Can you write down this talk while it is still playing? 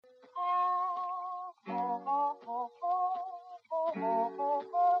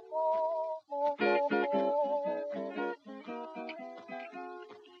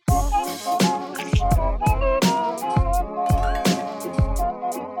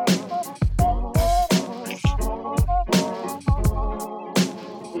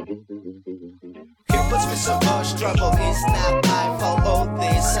trouble. It's not my fault, all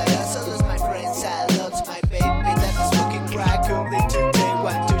this. I also lost my friends, I lost my baby. That is smoking crack, only today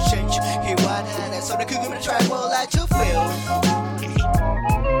want to change. He wanted so I could give it a try, well, like to feel.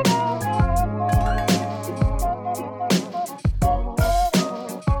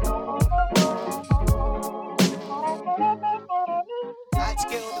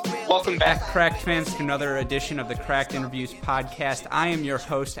 Welcome back, Cracked fans, to another edition of the Cracked Interviews podcast. I am your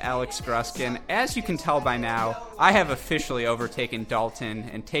host, Alex Gruskin. As you can tell by now, I have officially overtaken Dalton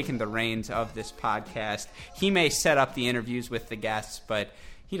and taken the reins of this podcast. He may set up the interviews with the guests, but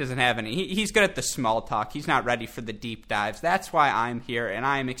he doesn't have any. He's good at the small talk. He's not ready for the deep dives. That's why I'm here, and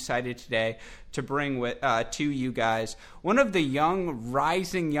I am excited today to bring to you guys one of the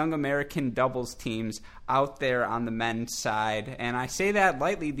rising young American doubles teams out there on the men's side. And I say that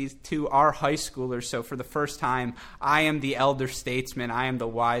lightly. These two are high schoolers, so for the first time, I am the elder statesman. I am the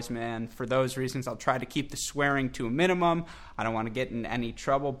wise man. For those reasons, I'll try to keep the swearing to a minimum. I don't want to get in any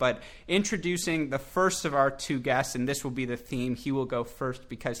trouble. But introducing the first of our two guests, and this will be the theme, he will go first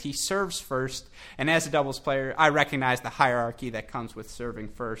because he serves first. And as a doubles player, I recognize the hierarchy that comes with serving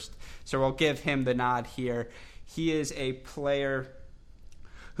first. So we'll give him the nod here. He is a player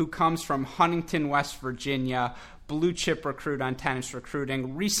who comes from Huntington, West Virginia, blue chip recruit on Tennis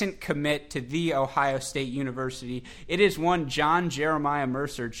Recruiting, recent commit to The Ohio State University. It is one John Jeremiah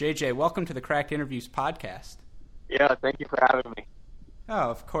Mercer. JJ, welcome to the Cracked Interviews podcast. Yeah, thank you for having me. Oh,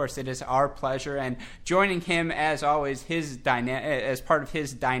 of course, it is our pleasure. And joining him, as always, as part of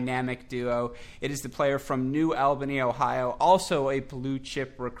his dynamic duo, it is the player from New Albany, Ohio, also a blue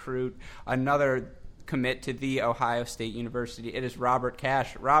chip recruit, another commit to The Ohio State University. It is Robert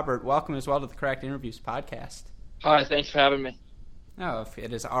Cash. Robert, welcome as well to the Cracked Interviews podcast. Hi, thanks for having me. Oh,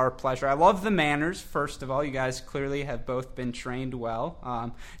 it is our pleasure. I love the manners, first of all. You guys clearly have both been trained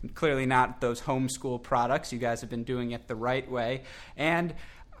well. And clearly not those homeschool products. You guys have been doing it the right way. And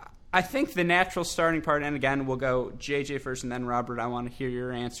I think the natural starting part, and again, we'll go JJ first and then Robert, I want to hear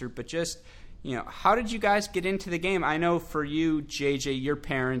your answer, but just, how did you guys get into the game? I know for you, JJ, your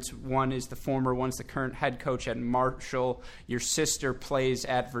parents, one is the former, one's the current head coach at Marshall. Your sister plays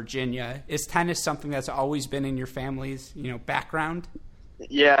at Virginia. Is tennis something that's always been in your family's, background?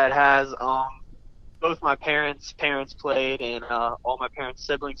 Yeah, it has. Both my parents played, and all my parents'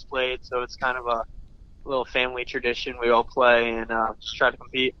 siblings played, so it's kind of a little family tradition. We all play and just try to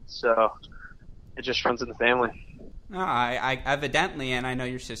compete, so it just runs in the family. No, I evidently, and I know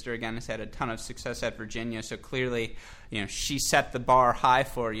your sister, again, has had a ton of success at Virginia, so clearly, she set the bar high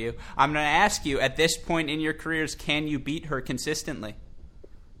for you. I'm going to ask you, at this point in your careers, can you beat her consistently?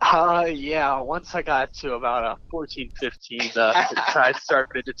 Yeah, once I got to about 14, 15, the tide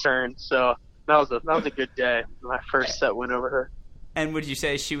started to turn, so that was a good day. My first set win over her. And would you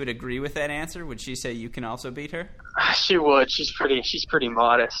say she would agree with that answer? Would she say you can also beat her? She would. She's pretty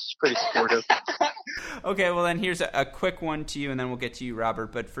modest. She's pretty supportive. Okay, well then here's a quick one to you, and then we'll get to you,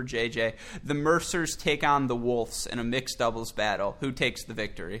 Robert. But for JJ, the Mercers take on the Wolves in a mixed doubles battle. Who takes the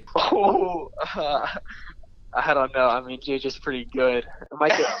victory? Oh, I don't know. I mean, JJ's pretty good.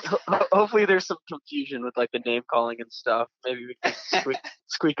 Hopefully there's some confusion with the name calling and stuff. Maybe we can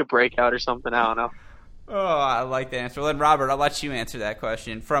squeak a breakout or something. I don't know. Oh, I like the answer. Well, then, Robert, I'll let you answer that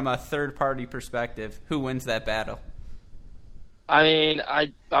question. From a third-party perspective, who wins that battle? I mean,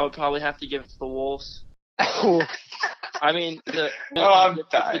 I would probably have to give it to the Wolves. I mean, the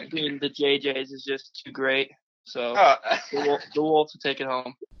between the JJs is just too great. So the Wolves will take it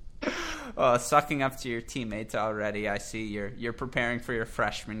home. Well, sucking up to your teammates already. I see you're preparing for your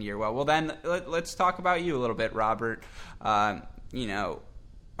freshman year. Well, then let's talk about you a little bit, Robert.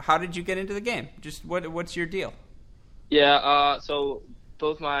 How did you get into the game? Just what's your deal? Yeah, so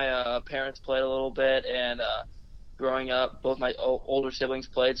both my parents played a little bit, and growing up, both my older siblings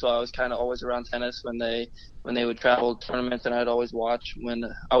played, so I was kind of always around tennis when they would travel tournaments, and I'd always watch when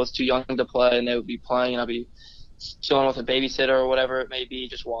I was too young to play, and they would be playing, and I'd be chilling with a babysitter or whatever it may be,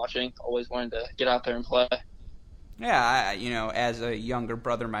 just watching. Always wanted to get out there and play. Yeah, as a younger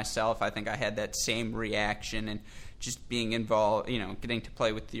brother myself, I think I had that same reaction, and just being involved, getting to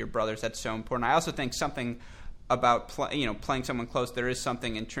play with your brothers, that's so important. I also think something about playing someone close, there is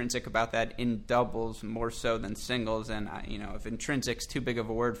something intrinsic about that in doubles more so than singles. And if intrinsic's too big of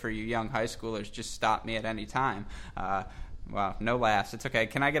a word for you young high schoolers, just stop me at any time. Wow, no laughs. It's okay.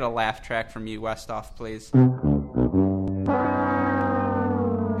 Can I get a laugh track from you, Westhoff, please?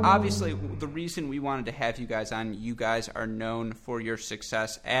 Obviously, the reason we wanted to have you guys on, you guys are known for your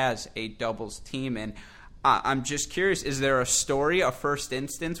success as a doubles team, and I'm just curious, is there a story, a first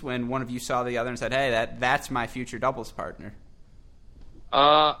instance, when one of you saw the other and said, hey, that's my future doubles partner?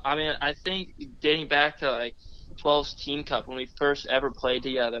 I mean, I think dating back to 12's Team Cup when we first ever played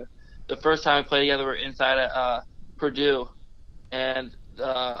together. The first time we played together, we were inside at Purdue, and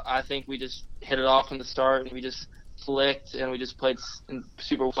I think we just hit it off from the start, and we just clicked, and we just played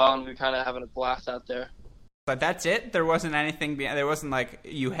super well, and we were kind of having a blast out there. But that's it? There wasn't anything beyond, there wasn't like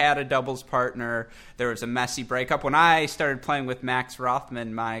you had a doubles partner, there was a messy breakup. When I started playing with Max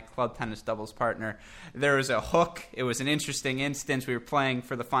Rothman, my club tennis doubles partner, there was a hook. It was an interesting instance. We were playing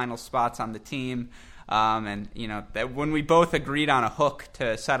for the final spots on the team. And, you know, that when we both agreed on a hook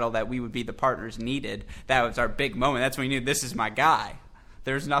to settle that we would be the partners needed, that was our big moment. That's when we knew this is my guy.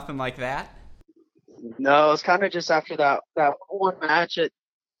 There's nothing like that? No, it was kind of just after that one match at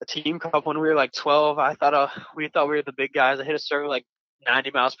the Team Cup when we were like 12. We thought we were the big guys. I hit a serve like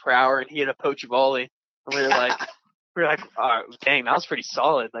 90 miles per hour, and he hit a poach volley. And we were like, all right, dang, that was pretty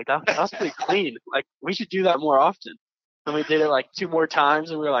solid. Like that was pretty clean. Like we should do that more often. And we did it like 2 more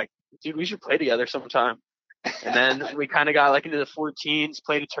times, and we were like, dude, we should play together sometime. And then we kind of got like into the 14s,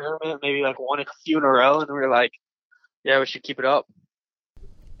 played a tournament, maybe like won a few in a row, and we were like, yeah, we should keep it up.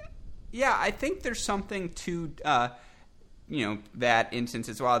 Yeah, I think there's something to that instance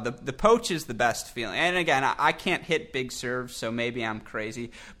as well. The poach is the best feeling. And again, I can't hit big serves, so maybe I'm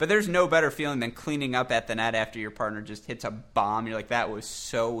crazy. But there's no better feeling than cleaning up at the net after your partner just hits a bomb. You're like, that was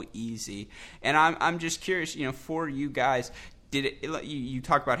so easy. And I'm just curious, for you guys, you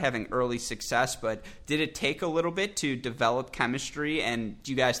talk about having early success, but did it take a little bit to develop chemistry? And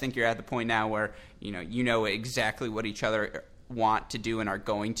do you guys think you're at the point now where you know exactly what each other want to do and are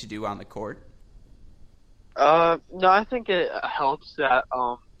going to do on the court? No, I think it helps that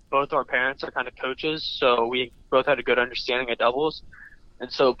both our parents are kind of coaches, so we both had a good understanding of doubles. And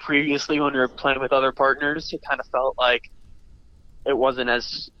so previously when we were playing with other partners, it kind of felt like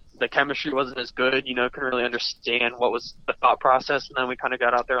the chemistry wasn't as good, couldn't really understand what was the thought process. And then we kind of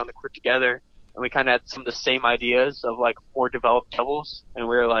got out there on the court together, and we kind of had some of the same ideas of like more developed doubles. And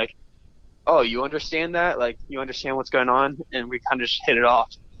we were like, oh, you understand that? Like, you understand what's going on? And we kind of just hit it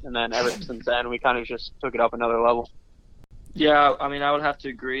off. And then ever since then, we kind of just took it up another level. Yeah, I mean, I would have to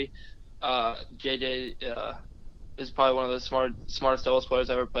agree. JJ is probably one of the smartest doubles players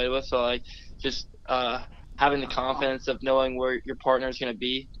I've ever played with. So, like, just having the confidence of knowing where your partner is going to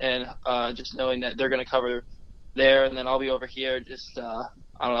be and just knowing that they're going to cover there and then I'll be over here just,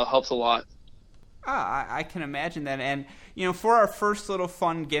 helps a lot. I can imagine that. And, for our first little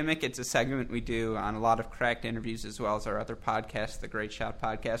fun gimmick, it's a segment we do on a lot of Cracked interviews as well as our other podcast, the Great Shot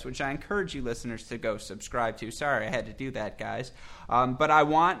Podcast, which I encourage you listeners to go subscribe to. Sorry, I had to do that, guys. But I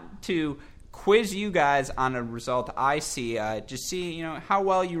want to quiz you guys on a result I see, just see, how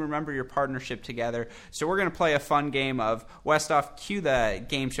well you remember your partnership together. So we're going to play a fun game of Westhoff. Cue the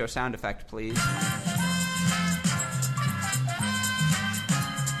game show sound effect, please.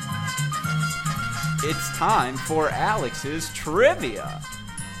 It's time for Alex's Trivia.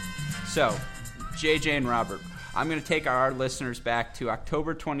 So, JJ and Robert, I'm going to take our listeners back to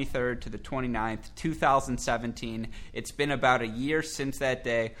October 23rd to the 29th, 2017. It's been about a year since that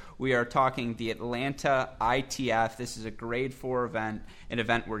day. We are talking the Atlanta ITF. This is a grade 4 event, an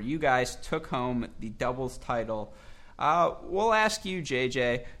event where you guys took home the doubles title. We'll ask you,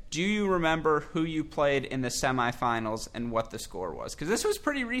 JJ, do you remember who you played in the semifinals and what the score was? Because this was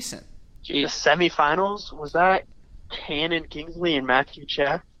pretty recent. The semifinals, was that Cannon Kingsley and Matthew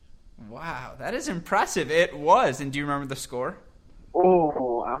Check? Wow, that is impressive. It was. And do you remember the score?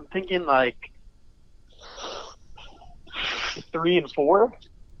 Oh, I'm thinking like 3-4.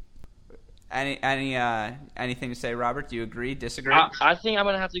 Anything to say, Robert? Do you agree? Disagree? I think I'm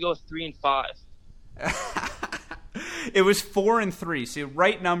gonna have to go with 3-5. It was 4-3. So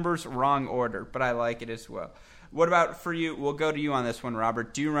right numbers, wrong order, but I like it as well. What about for you? We'll go to you on this one,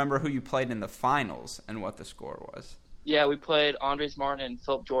 Robert. Do you remember who you played in the finals and what the score was? Yeah, we played Andres Martin and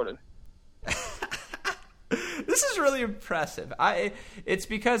Philip Jordan. This is really impressive. It's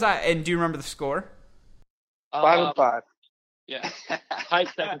because and do you remember the score? 5-5. Yeah. Tight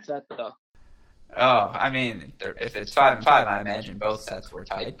second set, though. Oh, I mean, if it's 5-5, I imagine both sets were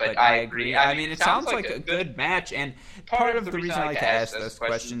tight. But I agree. I mean, it sounds like a good match. And part of the reason I like to ask those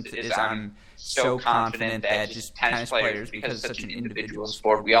questions is I'm so confident that just tennis players, because it's such an individual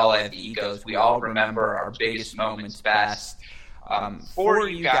sport, we all have egos. We all remember our biggest moments best. For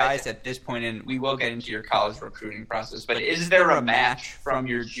you guys at this point, and we will get into your college recruiting process, but is there a match from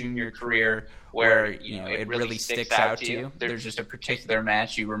your junior career where, it really sticks out to you? There's just a particular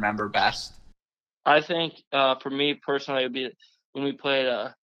match you remember best? I think for me personally, it would be when we played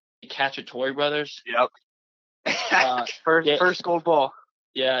the Cacciatore brothers. Yep. First gold ball.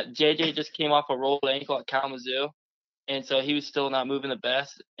 Yeah, JJ just came off a rolled ankle at Kalamazoo, and so he was still not moving the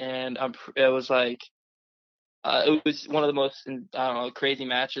best. And it was like It was one of the most, I don't know, crazy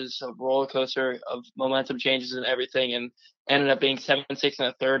matches, a roller coaster of momentum changes and everything, and ended up being 7-6 in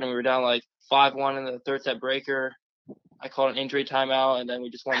the third, and we were down like 5-1 in the third set breaker. I called an injury timeout, and then we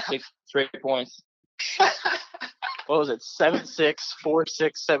just won 6 straight points. What was it? 7-6,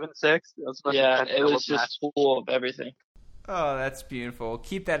 4-6, 7-6. Yeah, it was just full of everything. Oh, that's beautiful.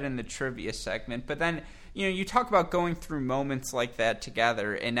 Keep that in the trivia segment. But then, you talk about going through moments like that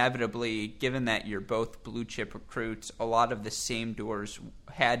together. Inevitably, given that you're both blue chip recruits, a lot of the same doors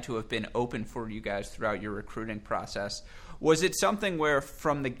had to have been open for you guys throughout your recruiting process. Was it something where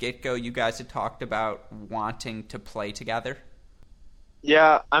from the get-go you guys had talked about wanting to play together?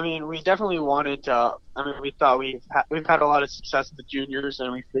 Yeah, I mean, we definitely wanted to. I mean, we thought we've had a lot of success with the juniors,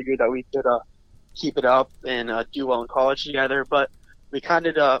 and we figured that we could keep it up and do well in college together. But we kind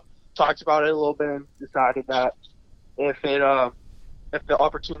of talked about it a little bit and decided that if the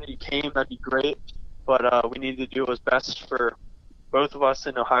opportunity came, that'd be great. But we needed to do what was best for both of us,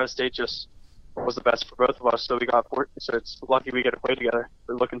 and Ohio State just was the best for both of us. So so it's lucky we get to play together.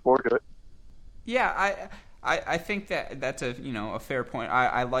 We're looking forward to it. Yeah, I think that's a fair point.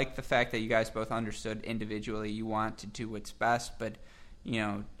 I like the fact that you guys both understood individually you want to do what's best, but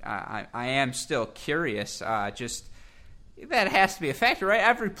I am still curious. Just that has to be a factor, right?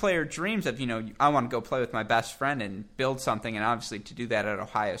 Every player dreams of I want to go play with my best friend and build something, and obviously to do that at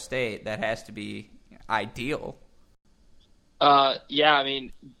Ohio State, that has to be ideal. Yeah, I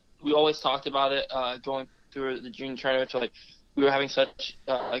mean, we always talked about it going through the junior tournament. So we were having such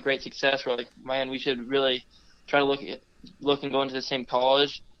a great success. We're like, man, we should really try to look and go into the same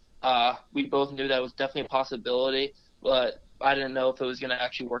college. We both knew that was definitely a possibility, but I didn't know if it was going to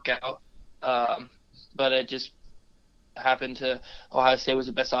actually work out. But it just happened to Ohio State was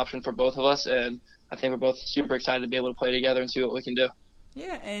the best option for both of us, and I think we're both super excited to be able to play together and see what we can do.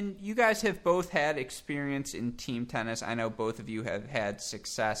 Yeah, and you guys have both had experience in team tennis. I know both of you have had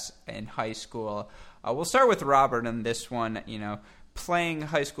success in high school. We'll start with Robert on this one. Playing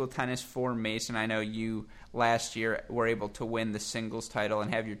high school tennis for Mason, I know you last year were able to win the singles title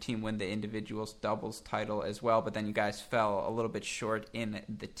and have your team win the individuals doubles title as well, but then you guys fell a little bit short in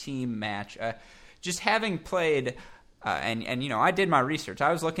the team match. Just having played, and I did my research.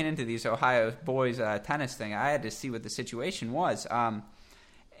 I was looking into these Ohio boys tennis thing. I had to see what the situation was.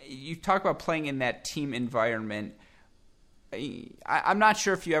 You talk about playing in that team environment. I'm not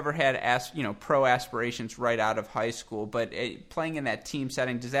sure if you ever had pro aspirations right out of high school, but playing in that team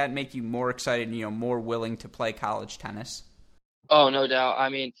setting, does that make you more excited, more willing to play college tennis? Oh, no doubt. I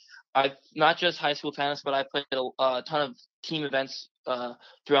mean, I've not just high school tennis, but I played a ton of team events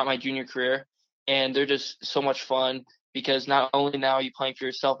throughout my junior career, and they're just so much fun because not only now are you playing for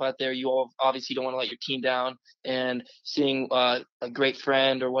yourself out there, you all obviously don't want to let your team down, and seeing a great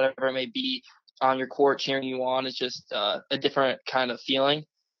friend or whatever it may be on your court cheering you on is just a different kind of feeling.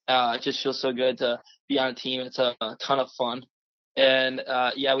 It just feels so good to be on a team. It's a ton of fun. And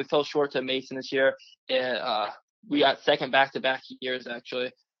yeah, we fell short to Mason this year. And we got second back-to-back years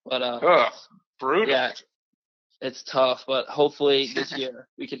actually. But brutal. Yeah, it's tough. But hopefully this year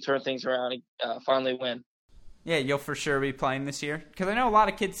we can turn things around and finally win. Yeah, you'll for sure be playing this year? Because I know a lot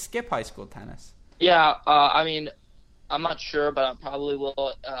of kids skip high school tennis. Yeah, I mean, I'm not sure, but I probably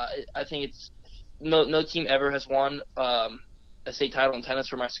will. I think it's no team ever has won a state title in tennis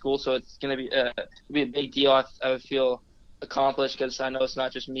for my school, so it's going to be a big deal. I would feel accomplished because I know it's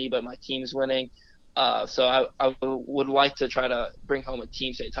not just me, but my team's winning. So I would like to try to bring home a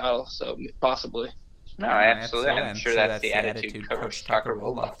team state title, so possibly. No, absolutely. I'm sure that's the attitude Coach Tucker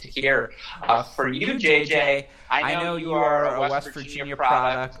will love to hear. For you, JJ, I know you are a West Virginia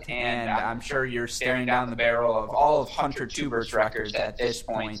product, and I'm sure you're staring down the barrel of all of Hunter Tuber's records at this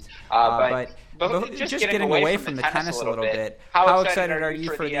point. But just getting away from the tennis a little bit, how excited are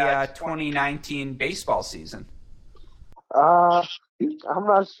you for the 2019 baseball season? I'm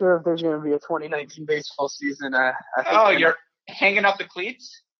not sure if there's going to be a 2019 baseball season. You're hanging up the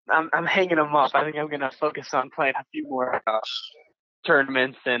cleats? I'm hanging them up. I think I'm going to focus on playing a few more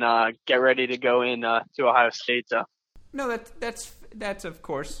tournaments and get ready to go in to Ohio State. No, that's of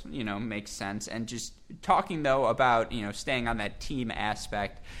course, makes sense. And just talking though about, staying on that team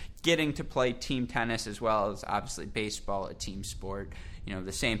aspect, getting to play team tennis as well as obviously baseball, a team sport.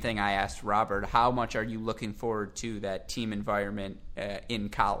 The same thing I asked Robert, how much are you looking forward to that team environment in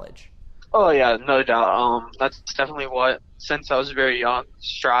college? Oh, yeah, no doubt. That's definitely what, since I was very young,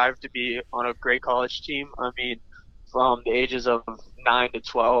 strive to be on a great college team. I mean, from the ages of 9 to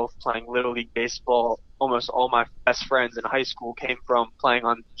 12, playing Little League Baseball, almost all my best friends in high school came from playing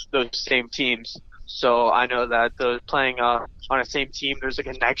on those same teams. So I know that playing on a same team, there's a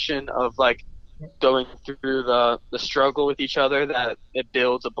connection of, going through the struggle with each other, that it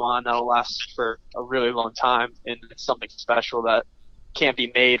builds a bond that'll last for a really long time, and it's something special that can't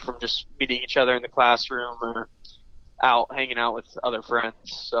be made from just meeting each other in the classroom or out hanging out with other friends.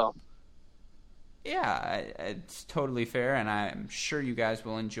 So yeah, it's totally fair, and I'm sure you guys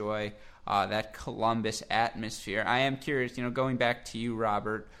will enjoy that Columbus atmosphere. I am curious, going back to you,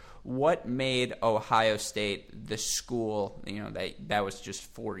 Robert, what made Ohio State the school, that was just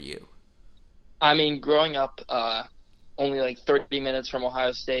for you? I mean, growing up only like 30 minutes from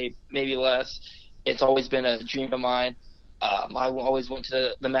Ohio State, maybe less, it's always been a dream of mine. I always went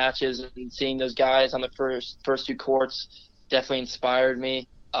to the matches, and seeing those guys on the first two courts definitely inspired me.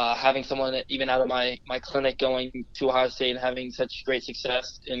 Having someone even out of my clinic going to Ohio State and having such great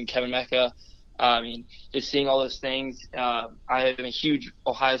success in Kevin Mecca, I mean, just seeing all those things. I am a huge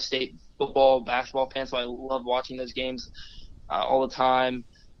Ohio State football, basketball fan, so I love watching those games all the time.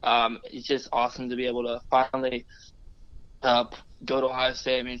 It's just awesome to be able to finally go to Ohio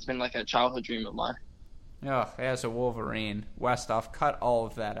State. I mean, it's been like a childhood dream of mine. Oh, as a Wolverine, Westhoff, cut all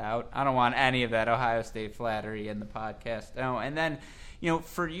of that out. I don't want any of that Ohio State flattery in the podcast. No, and then,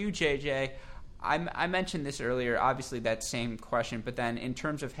 for you, JJ, I mentioned this earlier, obviously that same question, but then in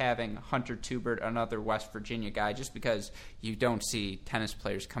terms of having Hunter Tubert, another West Virginia guy, just because you don't see tennis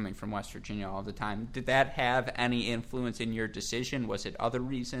players coming from West Virginia all the time, did that have any influence in your decision? Was it other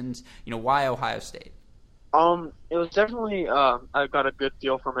reasons? Why Ohio State? It was definitely, I got a good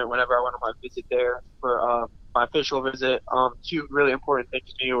feel from it whenever I went on my visit there for my official visit. Two really important things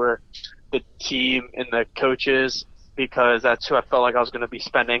to me were the team and the coaches, because that's who I felt like I was going to be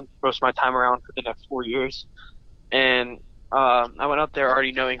spending most of my time around for the next 4 years. And I went up there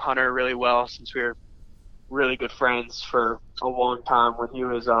already knowing Hunter really well, since we were really good friends for a long time when he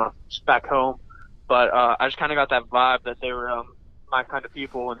was back home. But I just kind of got that vibe that they were my kind of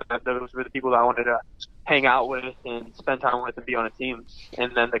people, and that those were the people that I wanted to hang out with and spend time with and be on a team.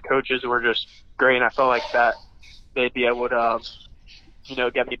 And then the coaches were just great, and I felt like that they'd be able to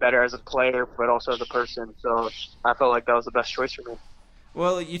get me better as a player, but also as a person. So I felt like that was the best choice for me.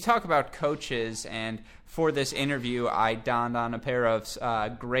 Well, you talk about coaches, and for this interview, I donned on a pair of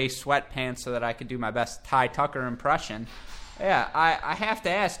gray sweatpants so that I could do my best Ty Tucker impression. Yeah, I have to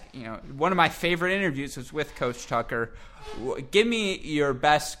ask, one of my favorite interviews was with Coach Tucker. Give me your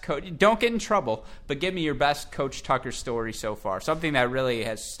best coach. Don't get in trouble, but give me your best Coach Tucker story so far. Something that really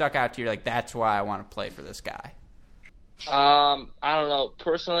has stuck out to you, like, that's why I want to play for this guy. I don't know.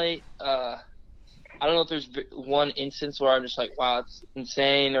 Personally, I don't know if there's one instance where I'm just like, wow, it's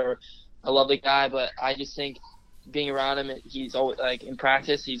insane, or I love the guy, but I just think being around him, he's always, like, in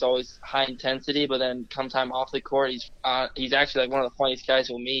practice, he's always high intensity, but then come time off the court, he's actually like one of the funniest guys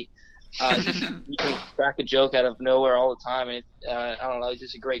you'll meet. You can crack a joke out of nowhere all the time, and I don't know, he's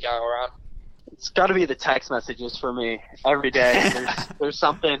just a great guy around. It's got to be the text messages for me every day. There's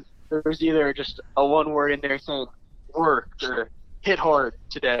something. There's either just a one word in there saying worked or hit hard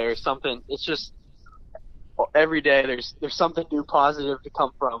today or something. It's just every day there's something new positive to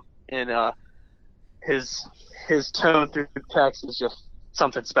come from, and his tone through text is just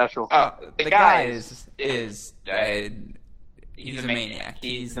something special. The guy is he's a maniac.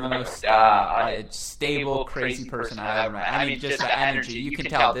 He's the most stable, crazy person I've ever met. I mean, just the energy. You can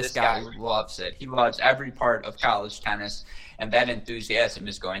tell this guy loves it. He loves every part of college tennis, and that enthusiasm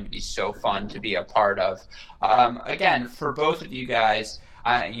is going to be so fun to be a part of. Again, for both of you guys,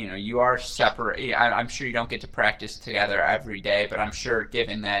 you are separate. I'm sure you don't get to practice together every day, but I'm sure,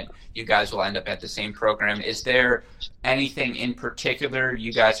 given that you guys will end up at the same program, is there anything in particular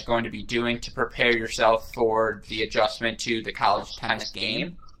you guys are going to be doing to prepare yourself for the adjustment to the college tennis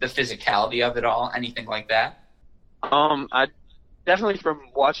game, the physicality of it all, anything like that? I definitely, from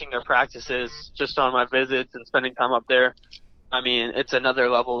watching their practices, just on my visits and spending time up there, I mean, it's another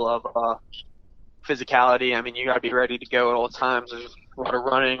level of physicality. I mean, you got to be ready to go at all times. There's a lot of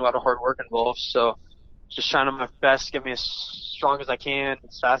running, a lot of hard work involved. So just trying my best to get me as strong as I can,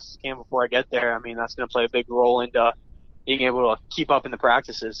 as fast as I can before I get there. I mean, that's going to play a big role into being able to keep up in the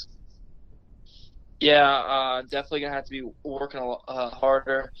practices. Yeah, definitely going to have to be working a lot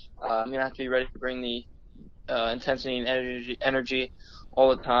harder. I'm going to have to be ready to bring the intensity and energy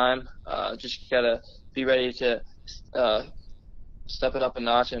all the time. Just got to be ready to step it up a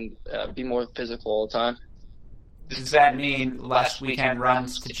notch and be more physical all the time. Does that mean less weekend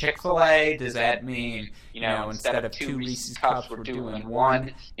runs to Chick-fil-A? Does that mean, instead of 2 Reese's Cups, we're doing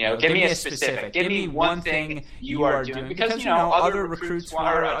 1? Give me a specific. Give me one thing you are doing. Because, other recruits,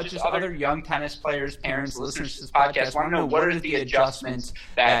 just other young tennis players, parents, listeners to this podcast want to know, what are the adjustments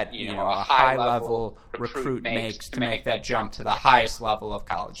that, a high-level recruit makes to make that jump to the highest level of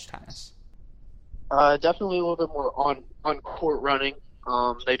college tennis? Definitely a little bit more on court running.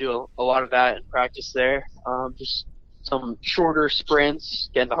 They do a lot of that in practice there. Just some shorter sprints,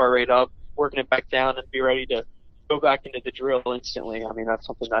 getting the heart rate up, working it back down, and be ready to go back into the drill instantly. I mean, that's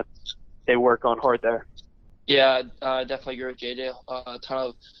something that they work on hard there. Yeah, I definitely agree with JJ. A ton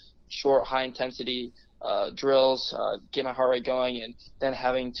of short, high-intensity drills, get my heart rate going, and then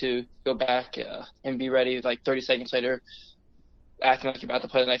having to go back and be ready like 30 seconds later, acting like you're about to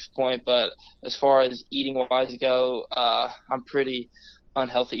play the next point. But as far as eating-wise go, I'm pretty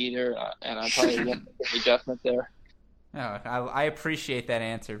unhealthy eater, and I'm probably going to make an adjustment there. Oh, I appreciate that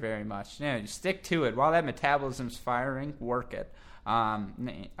answer very much. Yeah, stick to it. While that metabolism's firing, work it.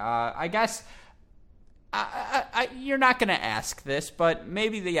 I guess you're not going to ask this, but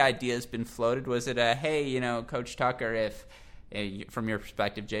maybe the idea's been floated. Was it hey, Coach Tucker, if from your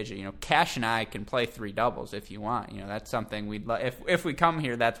perspective, JJ, Cash and I can play 3 doubles if you want. That's something we'd if we come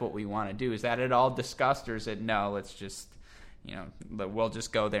here, that's what we want to do. Is that at all discussed, or is it no? Let's just we'll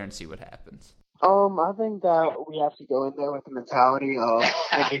just go there and see what happens. I think that we have to go in there with the mentality of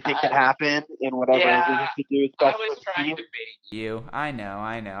anything can happen and whatever we have to do is best for the team. To bait you. I know.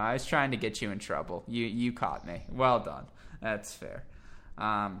 I was trying to get you in trouble. You caught me. Well done. That's fair.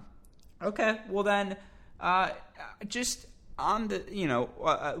 Okay. Well then, just on the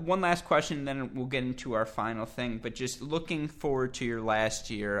one last question, then we'll get into our final thing. But just looking forward to your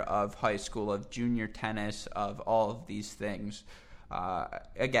last year of high school, of junior tennis, of all of these things.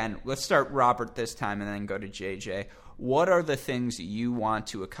 Again, let's start Robert this time and then go to JJ. What are the things you want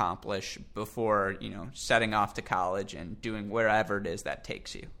to accomplish before, setting off to college and doing wherever it is that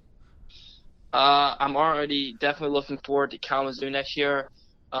takes you? I'm already definitely looking forward to Kalamazoo next year.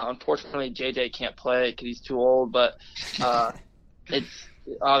 Unfortunately, JJ can't play because he's too old, but it's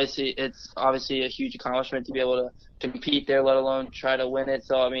obviously a huge accomplishment to be able to compete there, let alone try to win it.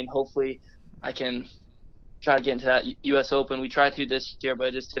 So, I mean, hopefully I can try to get into that U.S. Open. We tried to this year, but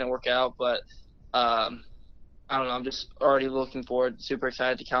it just didn't work out. But I don't know. I'm just already looking forward, super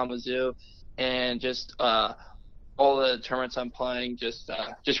excited to Kalamazoo, and just all the tournaments I'm playing, just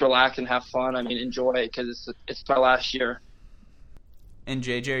relax and have fun. I mean, enjoy it because it's my last year. And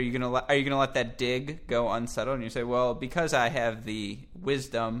JJ, are you gonna let that dig go unsettled? And you say, well, because I have the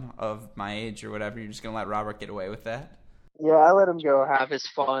wisdom of my age or whatever, you're just gonna let Robert get away with that? Yeah, I let him go have his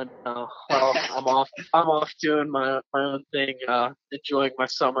fun. Well, I'm off doing my own thing, enjoying my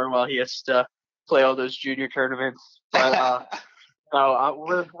summer while he has to play all those junior tournaments. But no,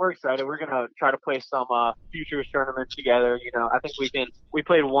 we're excited. We're gonna try to play some futures tournaments together. I think we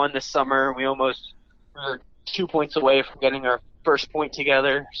played one this summer. We were 2 points away from getting our first point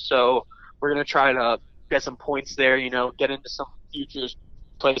together. So we're gonna try to get some points there. Get into some futures,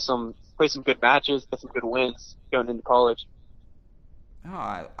 play some good matches, get some good wins going into college.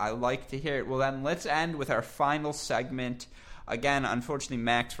 Oh, I like to hear it. Well, then let's end with our final segment. Again, unfortunately,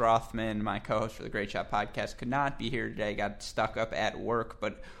 Max Rothman, my co-host for the Great Shot Podcast, could not be here today. Got stuck up at work,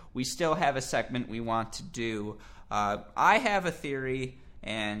 but we still have a segment we want to do. I have a theory,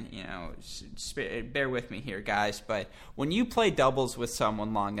 and bear with me here, guys, but when you play doubles with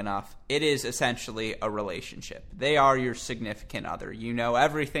someone long enough, it is essentially a relationship. They are your significant other. You know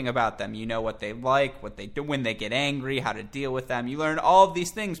everything about them. You know what they like, what they do when they get angry, how to deal with them. You learn all of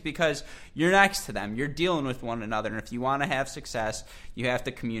these things because you're next to them. You're dealing with one another, and if you want to have success, you have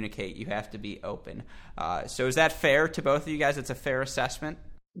to communicate. You have to be open. So is that fair to both of you guys? It's a fair assessment?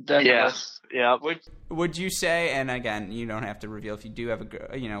 Yes. Yeah. Would you say, and again, you don't have to reveal if you do have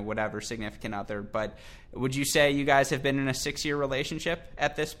a whatever significant other, but would you say you guys have been in a 6-year relationship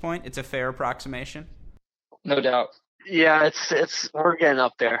at this point? It's a fair approximation. No doubt. Yeah, we're getting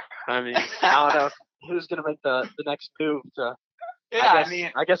up there. I mean, I don't know who's gonna make the next move.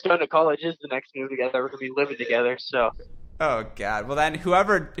 I guess going to college is the next move together. We're gonna be living together, so. Oh God! Well, then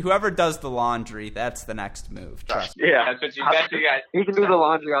whoever does the laundry, that's the next move. Trust me. Yeah, but you guys. He can do the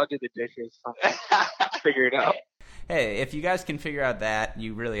laundry. I'll do the dishes. Figure it out. Hey, if you guys can figure out that,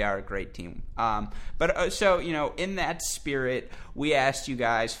 you really are a great team. So in that spirit, we asked you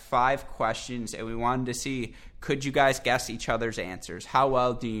guys 5 questions, and we wanted to see, could you guys guess each other's answers? How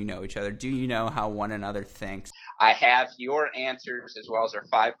well do you know each other? Do you know how one another thinks? I have your answers as well as our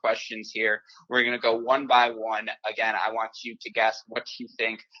 5 questions here. We're going to go one by one. Again, I want you to guess what you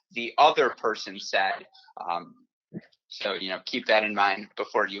think the other person said. So keep that in mind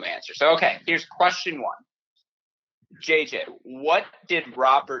before you answer. So, okay, here's question 1. JJ, what did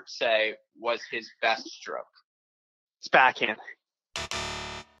Robert say was his best stroke? It's backhand.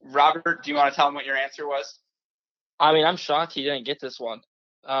 Robert, do you want to tell him what your answer was? I mean, I'm shocked he didn't get this one.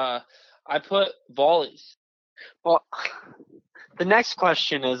 I put volleys. Well, the next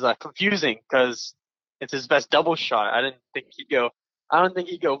question is confusing because it's his best double shot. I don't think he'd go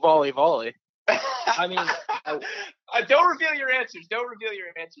volley. I mean, don't reveal your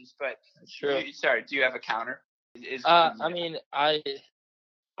answers. But true. Sorry, do you have a counter? I mean,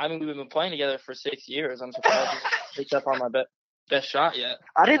 we've been playing together for 6 years. I'm surprised he picked up on my best shot yet.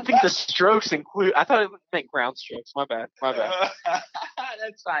 I didn't think the strokes include. I thought it meant ground strokes. My bad.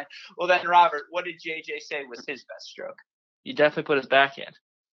 That's fine. Well then, Robert, what did JJ say was his best stroke? He definitely put his backhand.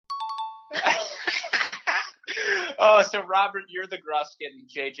 Oh, so Robert, you're the Gruskin,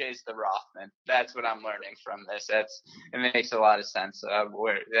 JJ's the Rothman. That's what I'm learning from this. It makes a lot of sense.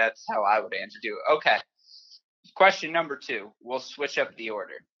 That's how I would answer too. Okay. Question number 2. We'll switch up the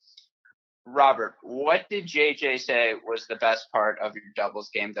order. Robert, what did JJ say was the best part of your doubles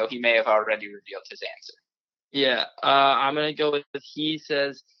game, though he may have already revealed his answer? Yeah, I'm going to go with he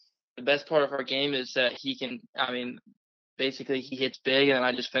says the best part of our game is that basically he hits big and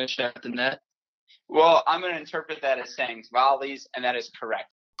I just finish at the net. Well, I'm going to interpret that as saying volleys, and that is correct.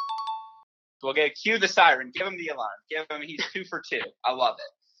 We'll cue the siren. Give him the alarm. He's 2 for 2. I love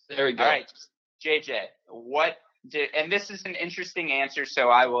it. There we go. All right, JJ, and this is an interesting answer, so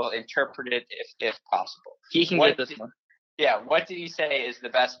I will interpret it if possible. He can get this one. Yeah, what did he say is the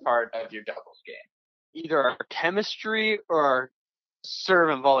best part of your doubles game? Either our chemistry or our serve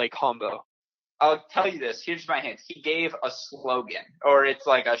and volley combo. I'll tell you this. Here's my hint. He gave a slogan, or it's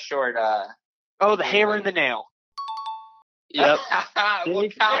like a short. The hammer and the nail. Yep.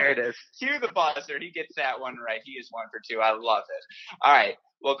 There it is. Cue the buzzer. He gets that one right. He is 1 for 2. I love it. All right.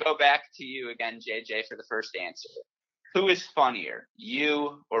 We'll go back to you again, JJ, for the first answer. Who is funnier,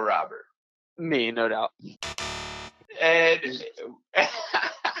 you or Robert? Me, no doubt. And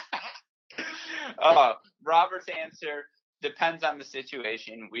Robert's answer depends on the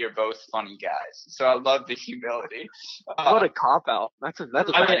situation. We are both funny guys, so I love the humility. What a cop out! That's a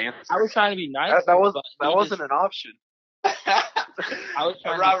bad answer. I was trying to be nice. That wasn't an option. I was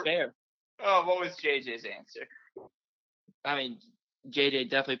trying to be fair. Oh, what was JJ's answer? I mean,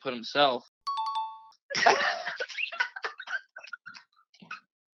 JJ definitely put himself.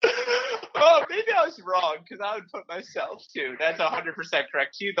 Oh, maybe I was wrong because I would put myself too. That's 100%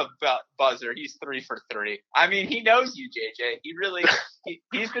 correct. Cue the buzzer. He's 3 for 3. I mean, he knows you, JJ. He really,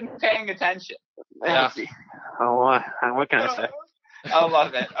 he's been paying attention. Yeah. Oh, what can I say? I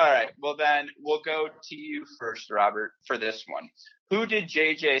love it. All right. Well, then we'll go to you first, Robert, for this one. Who did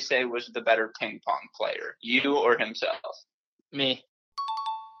JJ say was the better ping pong player, you or himself? Me.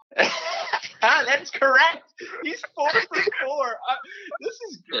 That's correct. He's 4 for 4. This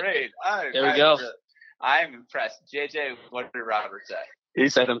is great. There we go. I'm impressed. JJ, what did Robert say? He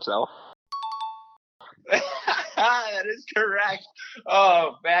said himself. That is correct.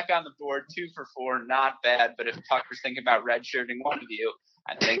 Oh, back on the board, 2 for 4. Not bad. But if Tucker's thinking about redshirting one of you,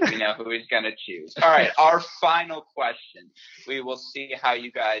 I think we know who he's going to choose. All right, our final question. We will see how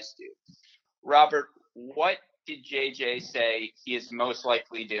you guys do. Robert, what did JJ say he is most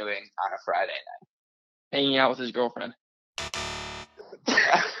likely doing on a Friday night? Hanging out with his girlfriend.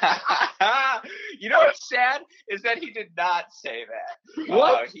 You know what's sad is that he did not say that.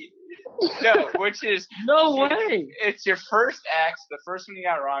 What? Which is no way. It's your first X. The first one you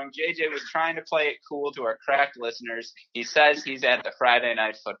got wrong. JJ was trying to play it cool to our cracked listeners. He says he's at the Friday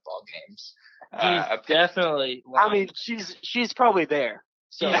night football games. He's definitely. Lying. I mean, she's probably there.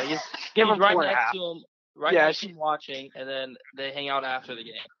 So give him right next to him. Right next to him watching, and then they hang out after the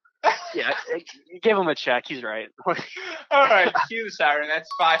game. Yeah, give him a check. He's right. All right, cue the siren. That's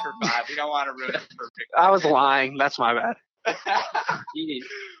 5 for 5. We don't want to ruin it for Pick. I was lying. That's my bad. Jeez.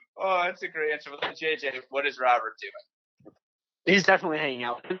 Oh, that's a great answer. Well, JJ, what is Robert doing? He's definitely hanging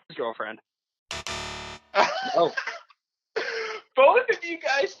out with his girlfriend. Oh. Both of you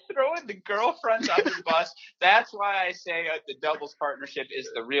guys throwing the girlfriends under the bus. That's why I say the doubles partnership is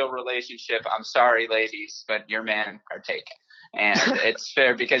the real relationship. I'm sorry, ladies, but your men are taken. And it's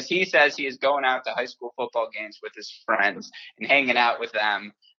fair because he says he is going out to high school football games with his friends and hanging out with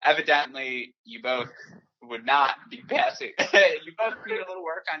them. Evidently, you both would not be passing. You both need a little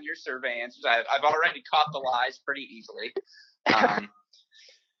work on your survey answers. I've already caught the lies pretty easily.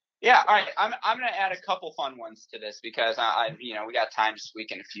 Yeah, all right. I'm going to add a couple fun ones to this because we got time to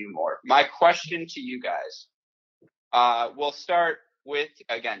squeak in a few more. My question to you guys. We'll start with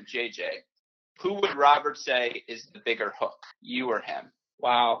again JJ. Who would Robert say is the bigger hook, you or him?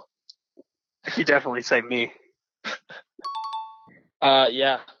 Wow. He'd definitely say me.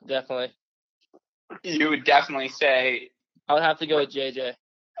 Yeah, definitely. You would definitely say. I would have to go with JJ.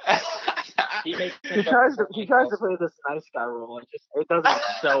 He tries to play this nice guy role. It doesn't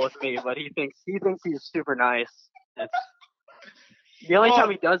sell with me, but he thinks he's super nice. The only time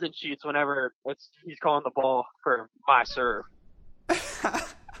he doesn't cheat is whenever he's calling the ball for my serve.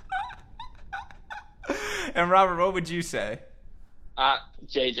 And Robert, what would you say?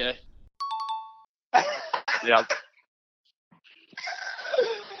 JJ. Yeah.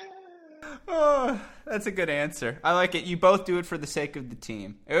 Oh, that's a good answer. I like it. You both do it for the sake of the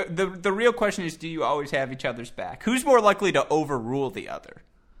team. The real question is, do you always have each other's back? Who's more likely to overrule the other?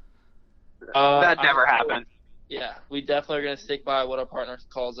 That never happened. Yeah, we definitely are going to stick by what our partner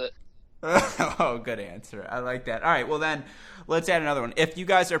calls it. Oh, good answer. I like that. All right, well then, let's add another one. If you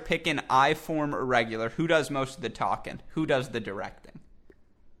guys are picking I form or regular, who does most of the talking? Who does the directing?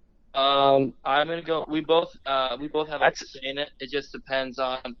 I'm gonna go. We both have a say in it. It just depends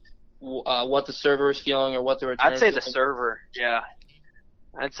on what the server is feeling or what the return. I'd say the server. Yeah,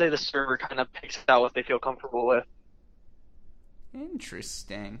 I'd say the server kind of picks out what they feel comfortable with.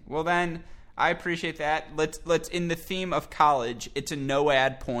 Interesting. Well then, I appreciate that. Let's in the theme of college. It's a no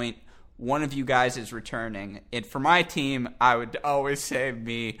ad point. One of you guys is returning. And for my team, I would always say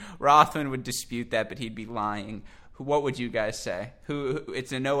me. Rothman would dispute that, but he'd be lying. What would you guys say? Who?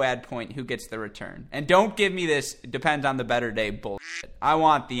 It's a no ad point. Who gets the return? And don't give me this depends on the better day bullshit. I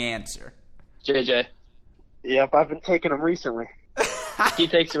want the answer. JJ. Yep, I've been taking them recently. He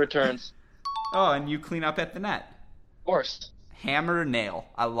takes the returns. Oh, and you clean up at the net. Of course. Hammer or nail.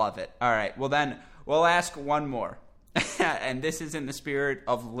 I love it. All right. Well, then we'll ask one more. And this is in the spirit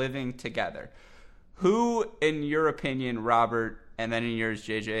of living together. Who, in your opinion, Robert, and then in yours,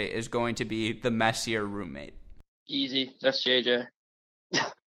 JJ, is going to be the messier roommate? Easy. That's JJ.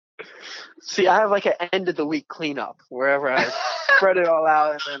 See, I have like an end of the week cleanup wherever I spread it all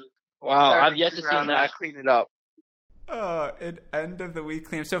out and then I've yet to see that. I clean it up. An end of the week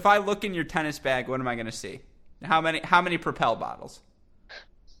cleanup. So if I look in your tennis bag, what am I going to see? How many Propel bottles?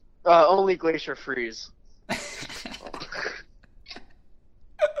 Only Glacier Freeze.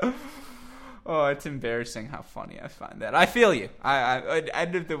 Oh, it's embarrassing how funny I find that. I feel you.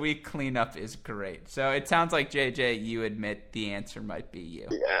 End of the week cleanup is great. So it sounds like, JJ, you admit the answer might be you.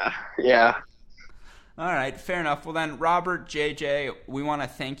 Yeah. All right, fair enough. Well then, Robert, JJ, we want to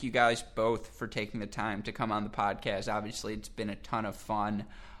thank you guys both for taking the time to come on the podcast. Obviously, it's been a ton of fun.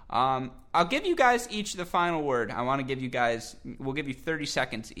 I'll give you guys each the final word. I want to give you guys, we'll give you 30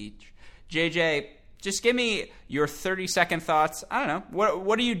 seconds each. JJ, just give me your 30-second thoughts. I don't know.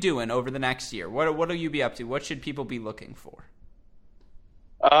 What are you doing over the next year? What will you be up to? What should people be looking for?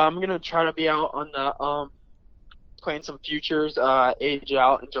 I'm going to try to be out on the playing some futures, age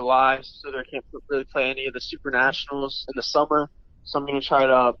out in July, so they can't really play any of the Super Nationals in the summer. So I'm going to try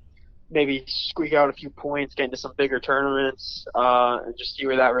to maybe squeak out a few points, get into some bigger tournaments, and just see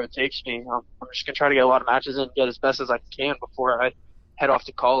where that road takes me. I'm just going to try to get a lot of matches in and get as best as I can before I head off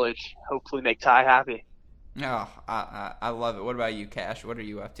to college, hopefully make Ty happy. Oh, I love it. What about you, Cash? What are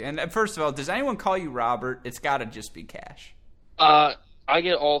you up to? And first of all, does anyone call you Robert? It's got to just be Cash. I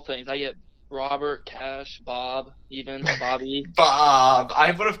get all things. I get Robert, Cash, Bob, even Bobby. Bob.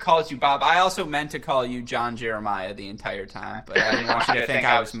 I would have called you Bob. I also meant to call you John Jeremiah the entire time, but I didn't want you to think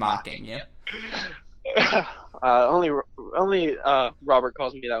I was mocking you. Only Robert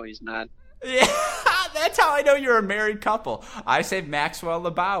calls me that when he's mad. Yeah, that's how I know you're a married couple. I say Maxwell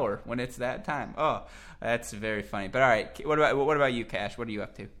LeBauer when it's that time. Oh, that's very funny. But all right, what about you, Cash? What are you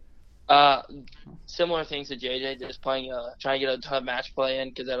up to? Similar things to JJ, just playing, trying to get a ton of match play in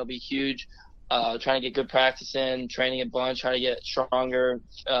because that'll be huge. Trying to get good practice in, training a bunch, trying to get stronger,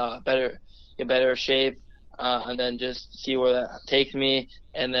 better shape, and then just see where that takes me.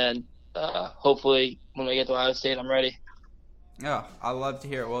 And then hopefully when we get to Ohio State, I'm ready. Oh, I love to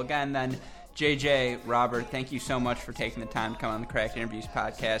hear it. Well, again, then, JJ, Robert, thank you so much for taking the time to come on the Cracked Interviews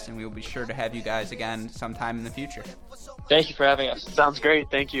podcast, and we will be sure to have you guys again sometime in the future. Thank you for having us. Sounds great.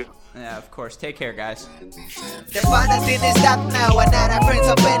 Thank you. Yeah, of course. Take care, guys. The final thing is stop now. We're not our friends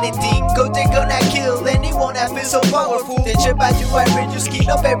of anything. Go they gonna kill anyone that feels so powerful. They try by you, I read your skin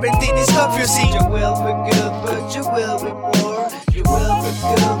up. Everything is confusing. You will be good, but you will be more. You will be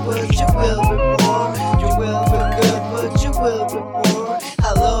good, but you will be